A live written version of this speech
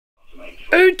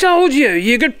told you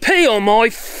you could pee on my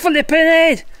flipping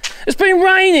head? It's been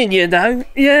raining, you know.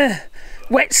 Yeah,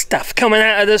 wet stuff coming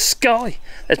out of the sky.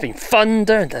 There's been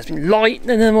thunder and there's been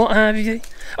lightning and what have you.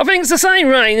 I think it's the same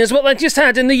rain as what they just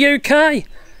had in the UK.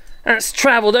 That's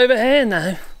travelled over here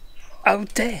now. Oh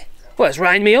dear. Well, it's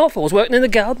rained me off. I was working in the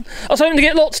garden. I was hoping to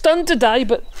get lots done today,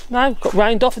 but no, got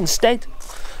rained off instead.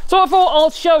 So I thought I'll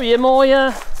show you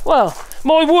my,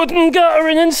 my wooden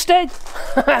guttering instead.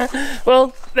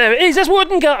 Well, there it is. That's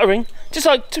wooden guttering. Just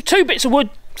like two bits of wood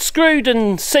screwed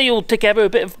and sealed together, a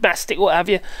bit of mastic, what have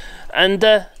you. And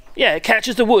yeah, it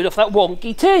catches the wood off that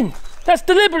wonky tin. That's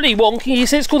deliberately wonky, you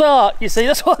see, it's called art, you see,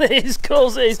 that's what it is, of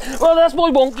course it is. Well, that's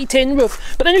my wonky tin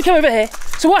roof. But then you come over here,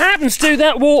 so what happens to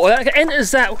that water that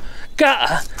enters that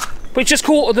gutter, which just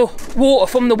caught the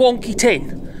water from the wonky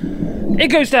tin? It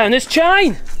goes down this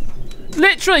chain,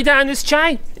 literally down this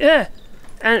chain, yeah.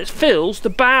 And it fills the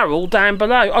barrel down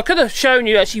below. I could have shown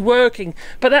you actually working,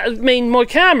 but that would mean my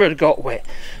camera had got wet.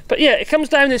 But yeah, it comes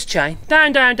down this chain,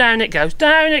 down, down, down it goes,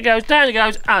 down it goes, down it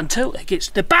goes, until it gets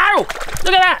to the barrel.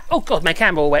 Look at that. Oh God, my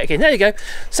camera all wet again. There you go,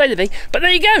 say the V. But there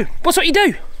you go, what's what you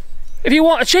do? If you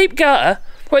want a cheap gutter,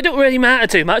 well, it don't really matter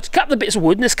too much. A couple of bits of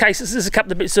wood, in this case, this is a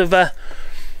couple of bits of,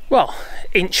 well,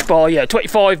 inch by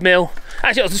 25 mil.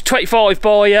 Actually, it was 25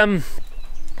 by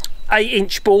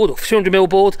 8-inch board or 200mm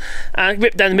board, and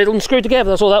ripped down the middle and screwed together.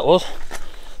 That's all that was.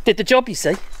 Did the job, you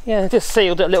see. Yeah, just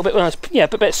sealed it a little bit when I was, yeah,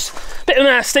 but bit of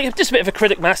mastic, just a bit of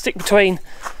acrylic mastic between,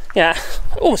 yeah,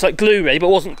 almost like glue really, but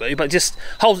it wasn't glue, but it just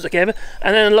holds it together,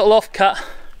 and then a little offcut,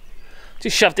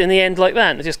 just shoved in the end like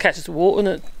that, and it just catches the water and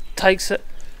it takes it,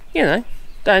 you know,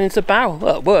 down into the barrel.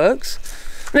 Well, it works.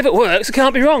 And if it works, it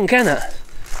can't be wrong, can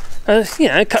it? You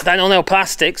know, cut down on our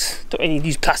plastics. Don't really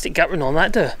use plastic guttering on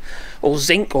that, do you? Or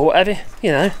zinc or whatever,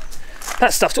 you know.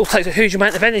 That stuff all takes a huge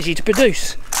amount of energy to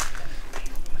produce.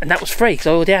 And that was free, because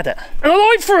I already had it. And I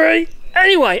like free!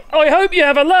 Anyway, I hope you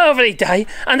have a lovely day,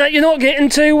 and that you're not getting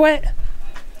too wet.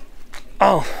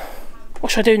 Oh,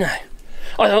 what should I do now?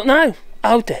 I don't know.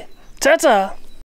 Oh dear. Ta-ta!